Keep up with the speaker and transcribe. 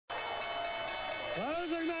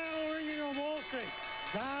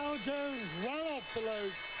Jones well off the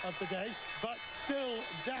lows of the day, but still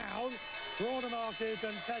down. Broader market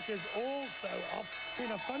and tech is also off.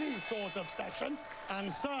 Been a funny sort of session.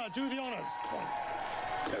 And sir, do the honours. 1,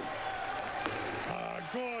 2. A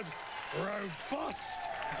good, robust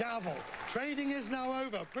gavel. Trading is now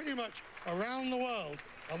over pretty much around the world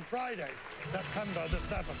on Friday, September the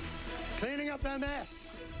 7th. Cleaning up their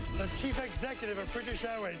mess. The chief executive of British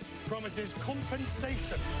Airways promises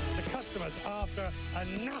compensation to customers after a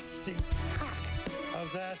nasty hack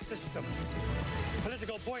of their systems.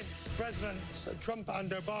 Political points, Presidents Trump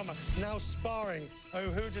and Obama now sparring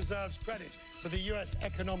over who deserves credit for the US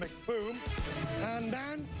economic boom. And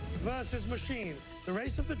man versus machine, the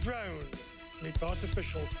race of the drones meets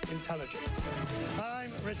artificial intelligence.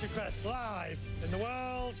 I'm Richard Cress, live in the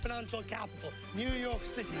world's financial capital, New York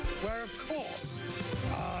City, where, of course,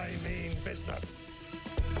 I mean business.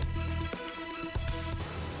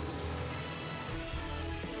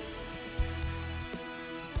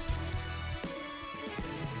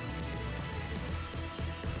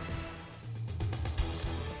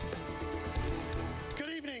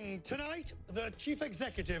 Good evening. Tonight, the chief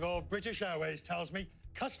executive of British Airways tells me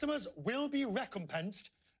customers will be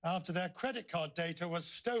recompensed after their credit card data was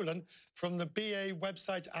stolen from the BA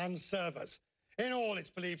website and servers. In all, it's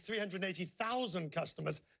believed 380,000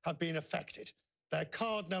 customers have been affected. Their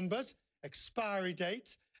card numbers, expiry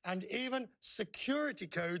dates, and even security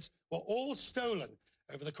codes were all stolen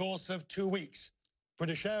over the course of 2 weeks.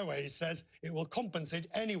 British Airways says it will compensate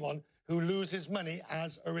anyone who loses money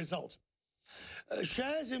as a result.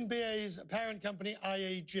 Shares in BA's parent company,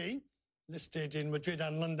 IAG, listed in Madrid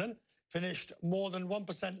and London, finished more than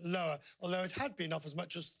 1% lower, although it had been off as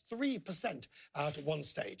much as 3% at one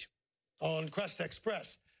stage. On Quest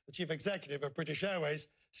Express, the chief executive of British Airways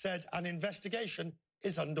said an investigation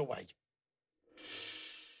is underway.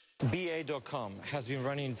 BA.com has been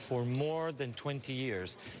running for more than 20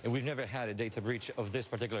 years, and we've never had a data breach of this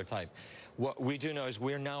particular type. What we do know is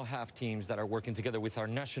we now have teams that are working together with our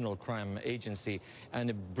national crime agency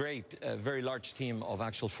and a very large team of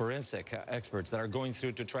actual forensic experts that are going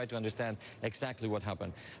through to try to understand exactly what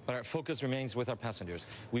happened. But our focus remains with our passengers.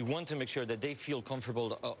 We want to make sure that they feel comfortable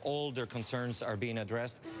that all their concerns are being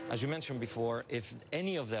addressed. As you mentioned before, if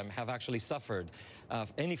any of them have actually suffered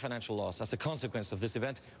any financial loss as a consequence of this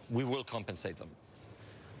event, we will compensate them.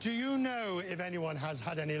 Do you know if anyone has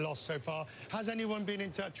had any loss so far? Has anyone been in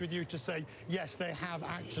touch with you to say, yes, they have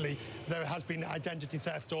actually, there has been identity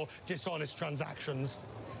theft or dishonest transactions?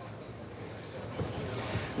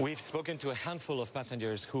 We've spoken to a handful of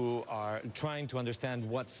passengers who are trying to understand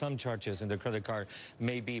what some charges in their credit card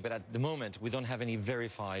may be, but at the moment we don't have any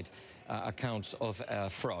verified accounts of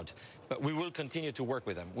fraud. But we will continue to work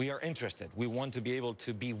with them. We are interested. We want to be able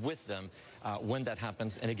to be with them when that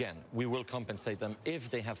happens. And again, we will compensate them if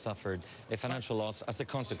they have suffered a financial loss as a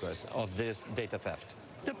consequence of this data theft.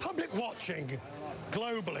 The public watching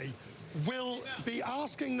globally will be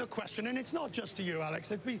asking the question, and it's not just to you,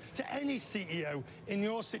 Alex, it'd be to any CEO in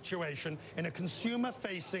your situation in a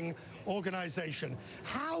consumer-facing organization.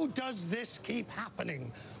 How does this keep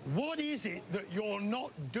happening? What is it that you're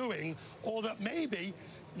not doing or that maybe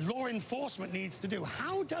law enforcement needs to do?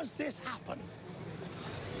 How does this happen?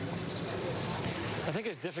 I think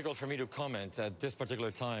it's difficult for me to comment at this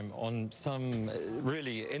particular time on some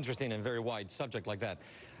really interesting and very wide subject like that.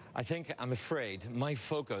 I'm afraid my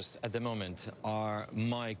focus at the moment are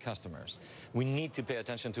my customers. We need to pay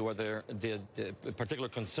attention to whether the particular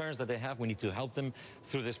concerns that they have. We need to help them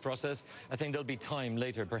through this process. I think there'll be time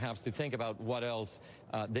later perhaps to think about what else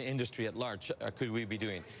the industry at large could we be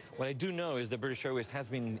doing. What I do know is that British Airways has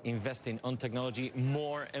been investing on technology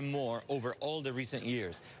more and more over all the recent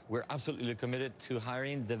years. We're absolutely committed to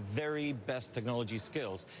hiring the very best technology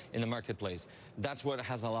skills in the marketplace. That's what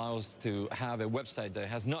has allowed us to have a website that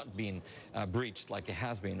has not been breached like it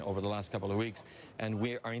has been over the last couple of weeks, and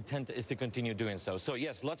our intent is to continue doing so. So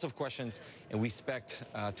yes, lots of questions, and we expect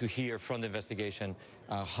to hear from the investigation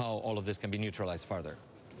how all of this can be neutralized further.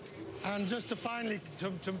 And just to finally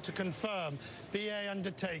to confirm, BA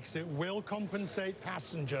undertakes it will compensate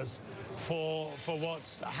passengers for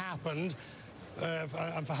what's happened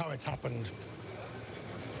and for how it's happened.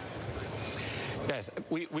 Yes,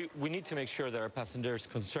 we need to make sure that our passengers'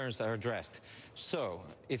 concerns are addressed. So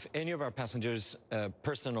if any of our passengers'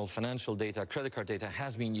 personal financial data, credit card data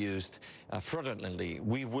has been used fraudulently,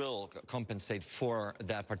 we will compensate for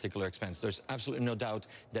that particular expense. There's absolutely no doubt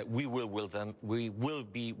that we will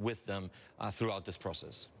be with them throughout this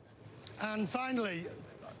process. And finally,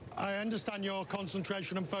 I understand your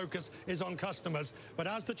concentration and focus is on customers, but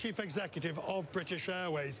as the chief executive of British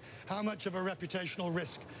Airways, how much of a reputational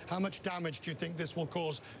risk, how much damage do you think this will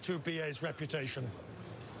cause to BA's reputation?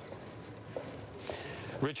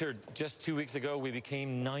 Richard, just 2 weeks ago, we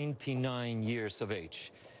became 99 years of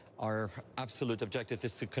age. Our absolute objective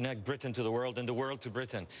is to connect Britain to the world and the world to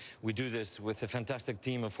Britain. We do this with a fantastic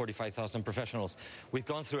team of 45,000 professionals. We've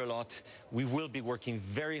gone through a lot. We will be working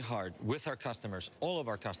very hard with our customers, all of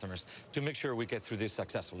our customers, to make sure we get through this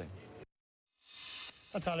successfully.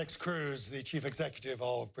 That's Alex Cruz, the chief executive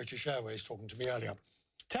of British Airways, talking to me earlier.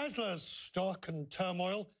 Tesla's stock and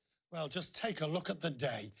turmoil. Well, just take a look at the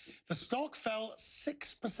day. The stock fell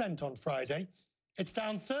 6% on Friday. It's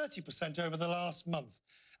down 30% over the last month.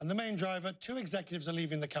 And the main driver, 2 executives are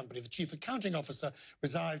leaving the company. The chief accounting officer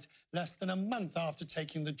resigned less than a month after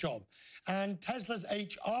taking the job. And Tesla's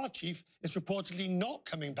HR chief is reportedly not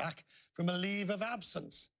coming back from a leave of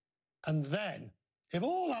absence. And then, if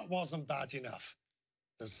all that wasn't bad enough,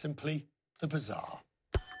 there's simply the bizarre.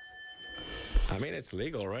 I mean, it's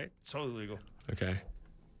legal, right? It's totally legal. Okay.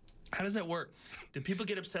 How does that work? Do people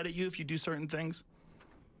get upset at you if you do certain things?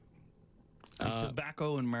 There's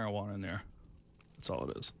tobacco and marijuana in there. That's all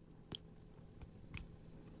it is.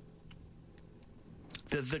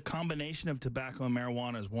 The combination of tobacco and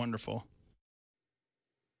marijuana is wonderful.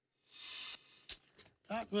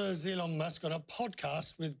 That was Elon Musk on a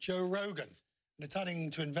podcast with Joe Rogan. And it's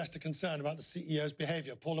adding to investor concern about the CEO's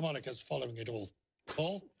behavior. Paul LaMonica's following it all.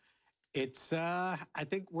 Paul? It's, I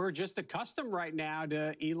think we're just accustomed right now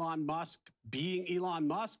to Elon Musk being Elon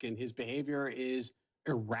Musk, and his behavior is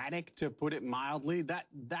erratic, to put it mildly. That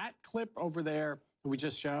clip over there we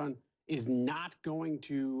just shown is not going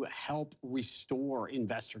to help restore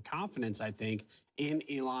investor confidence, I think, in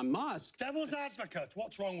Elon Musk. Devil's advocate,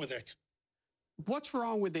 what's wrong with it? What's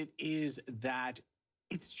wrong with it is that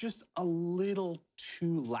it's just a little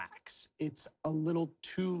too lax. It's a little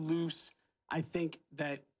too loose. I think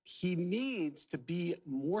that he needs to be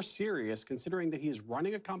more serious, considering that he is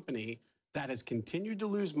running a company that has continued to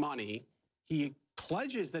lose money. He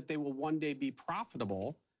pledges that they will one day be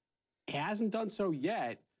profitable. He hasn't done so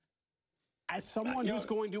yet. As someone who's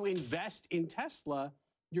going to invest in Tesla,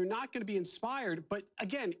 you're not going to be inspired. But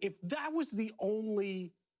again, if that was the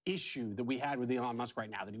only issue that we had with Elon Musk right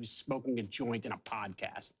now, that he was smoking a joint in a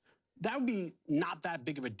podcast, that would be not that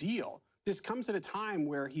big of a deal. This comes at a time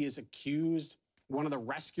where he has accused one of the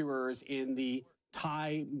rescuers in the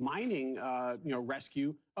Thai mining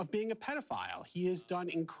rescue of being a pedophile. He has done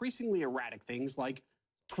increasingly erratic things, like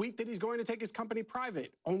tweet that he's going to take his company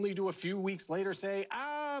private, only to a few weeks later say,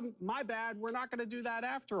 my bad, we're not going to do that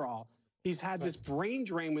after all. He's had this brain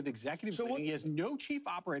drain with executives. So he has no chief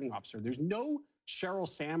operating officer. There's no Sheryl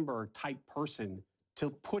Sandberg type person to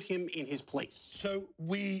put him in his place. So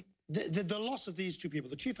the loss of these 2 people,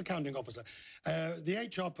 the chief accounting officer, the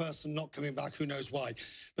HR person not coming back, who knows why,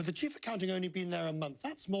 but the chief accounting only been there a month,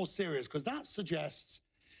 that's more serious, because that suggests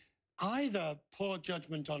either poor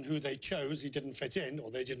judgment on who they chose, he didn't fit in, or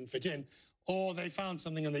they didn't fit in, or they found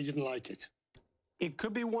something and they didn't like it. It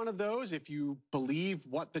could be one of those, if you believe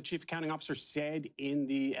what the chief accounting officer said in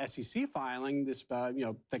the SEC filing,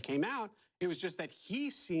 that came out. It was just that he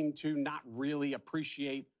seemed to not really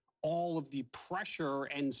appreciate all of the pressure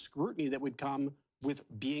and scrutiny that would come with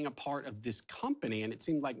being a part of this company. And it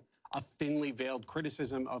seemed like a thinly veiled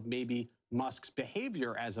criticism of maybe Musk's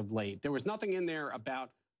behavior as of late. There was nothing in there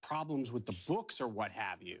about problems with the books or what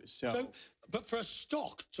have you. But for a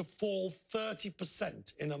stock to fall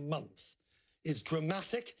 30% in a month is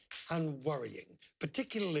dramatic and worrying,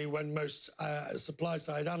 particularly when most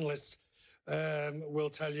supply-side analysts will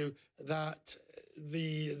tell you that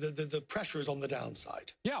the pressure is on the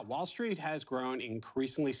downside. Yeah, Wall Street has grown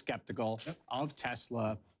increasingly skeptical of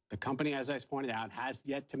Tesla. The company, as I pointed out, has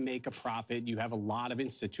yet to make a profit. You have a lot of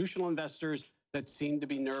institutional investors that seem to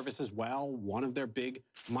be nervous as well. One of their big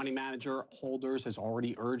money manager holders has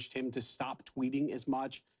already urged him to stop tweeting as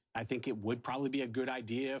much. I think it would probably be a good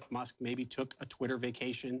idea if Musk maybe took a Twitter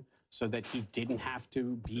vacation so that he didn't have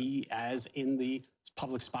to be as in the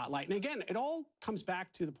public spotlight. And again, it all comes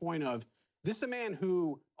back to the point of, this is a man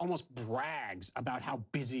who almost brags about how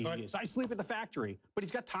busy he is. I sleep at the factory, but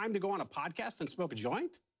he's got time to go on a podcast and smoke a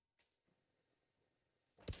joint?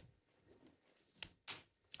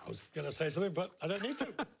 I was going to say something, but I don't need to.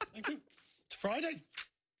 Thank you. It's Friday.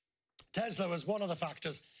 Tesla was one of the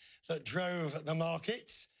factors that drove the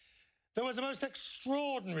markets. There was a most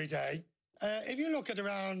extraordinary day. If you look at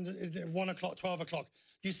around 1 o'clock, 12 o'clock,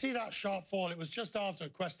 you see that sharp fall. It was just after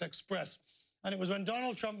Quest Express. And it was when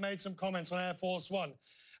Donald Trump made some comments on Air Force One.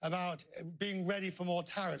 about being ready for more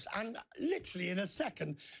tariffs. And literally in a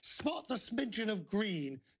second, spot the smidgen of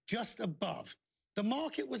green just above. The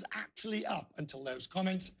market was actually up until those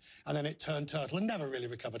comments, and then it turned turtle and never really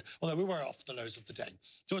recovered, although we were off the lows of the day.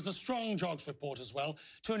 There was the strong jobs report as well,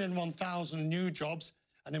 201,000 new jobs.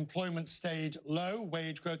 Unemployment stayed low,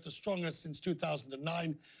 wage growth the strongest since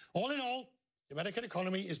 2009. All in all, the American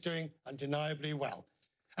economy is doing undeniably well.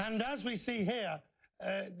 And as we see here,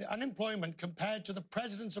 unemployment compared to the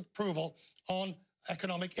president's approval on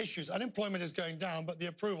economic issues. Unemployment is going down, but the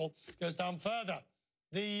approval goes down further.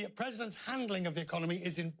 The president's handling of the economy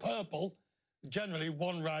is in purple. Generally,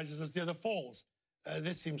 one rises as the other falls.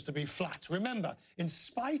 This seems to be flat. Remember, in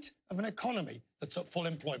spite of an economy that's at full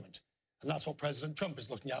employment, and that's what President Trump is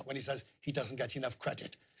looking at when he says he doesn't get enough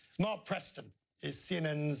credit. Mark Preston is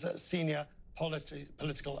CNN's senior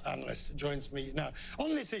political analyst, joins me now.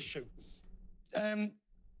 On this issue, I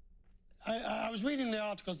was reading the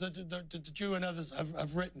articles that you and others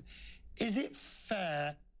have written. Is it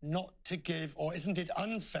fair not to give, or isn't it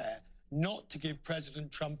unfair not to give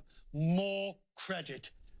President Trump more credit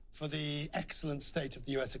for the excellent state of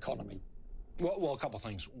the U.S. economy? Well, a couple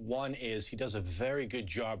things. One is he does a very good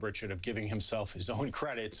job, Richard, of giving himself his own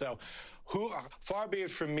credit. So far be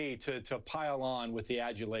it from me to pile on with the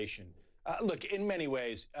adulation. Look, in many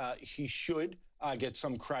ways, he should get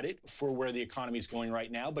some credit for where the economy is going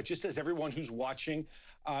right now. But just as everyone who's watching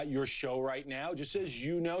your show right now, just as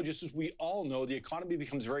you know, just as we all know, the economy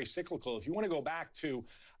becomes very cyclical. If you want to go back to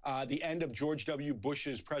the end of George W.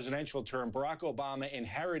 Bush's presidential term, Barack Obama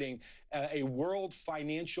inheriting a world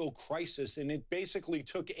financial crisis, and it basically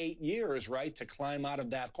took 8 years, right, to climb out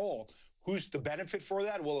of that hole. Who's the benefit for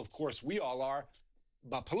that? Well, of course, we all are,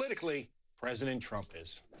 but politically, President Trump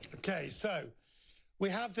is. Okay, so we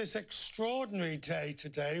have this extraordinary day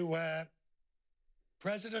today where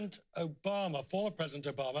President Obama, former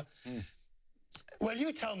President Obama, well,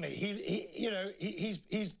 you tell me,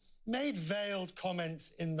 he's made veiled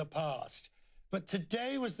comments in the past, but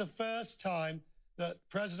today was the first time that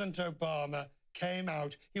President Obama came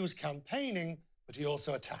out. He was campaigning, but he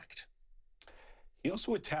also attacked. He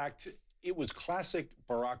also attacked, it was classic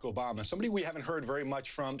Barack Obama, somebody we haven't heard very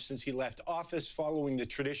much from since he left office, following the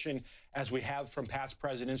tradition, as we have from past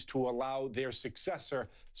presidents, to allow their successor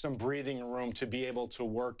some breathing room to be able to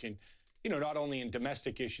work in, not only in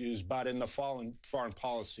domestic issues, but in the foreign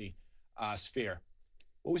policy sphere.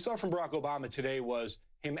 What we saw from Barack Obama today was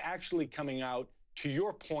him actually coming out, to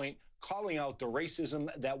your point, calling out the racism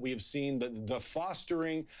that we have seen, the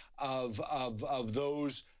fostering of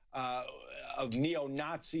those of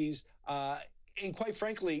neo-Nazis, and quite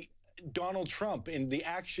frankly, Donald Trump and the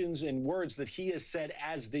actions and words that he has said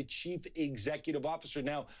as the chief executive officer.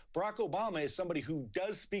 Now, Barack Obama is somebody who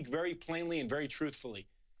does speak very plainly and very truthfully,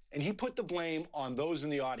 and he put the blame on those in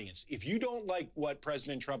the audience. If you don't like what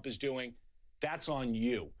President Trump is doing, that's on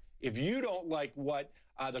you. If you don't like what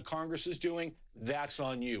the Congress is doing, that's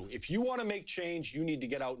on you. If you want to make change, you need to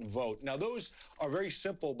get out and vote. Now, those are very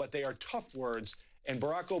simple, but they are tough words, and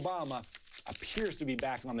Barack Obama appears to be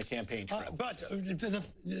back on the campaign trail. But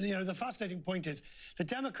the fascinating point is the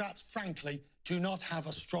Democrats, frankly, do not have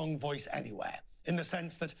a strong voice anywhere, in the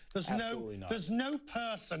sense that there's no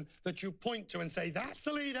person that you point to and say, that's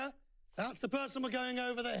the leader, that's the person we're going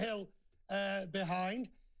over the hill behind.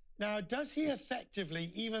 Now, does he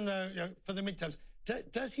effectively, even though for the midterms,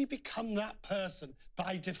 does he become that person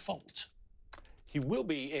by default? He will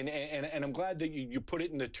be, and I'm glad that you put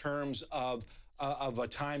it in the terms of a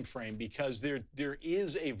time frame, because there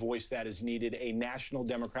is a voice that is needed, a national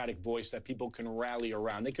Democratic voice that people can rally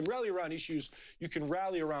around. They can rally around issues, you can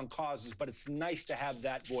rally around causes, but it's nice to have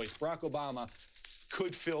that voice. Barack Obama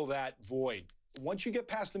could fill that void. Once you get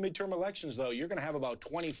past the midterm elections, though, you're going to have about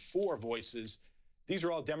 24 voices. These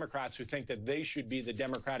are all Democrats who think that they should be the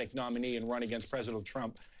Democratic nominee and run against President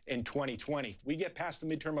Trump in 2020. We get past the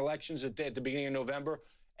midterm elections at the beginning of November,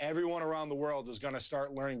 everyone around the world is going to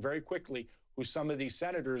start learning very quickly who some of these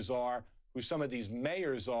senators are, who some of these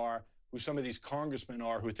mayors are, who some of these congressmen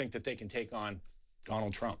are, who think that they can take on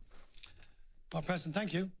Donald Trump. Well, President,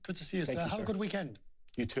 thank you. Good to see you, sir. Have a good weekend.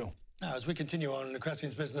 You too. Now, as we continue on in the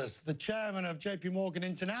Questions Business, the chairman of JP Morgan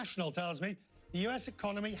International tells me the U.S.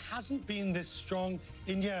 economy hasn't been this strong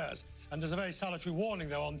in years. And there's a very salutary warning,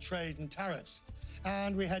 though, on trade and tariffs.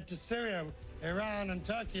 And we head to Syria. Iran and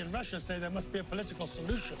Turkey and Russia say there must be a political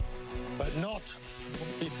solution, but not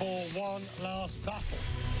before one last battle.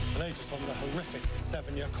 The latest on the horrific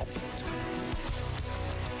 7-year conflict.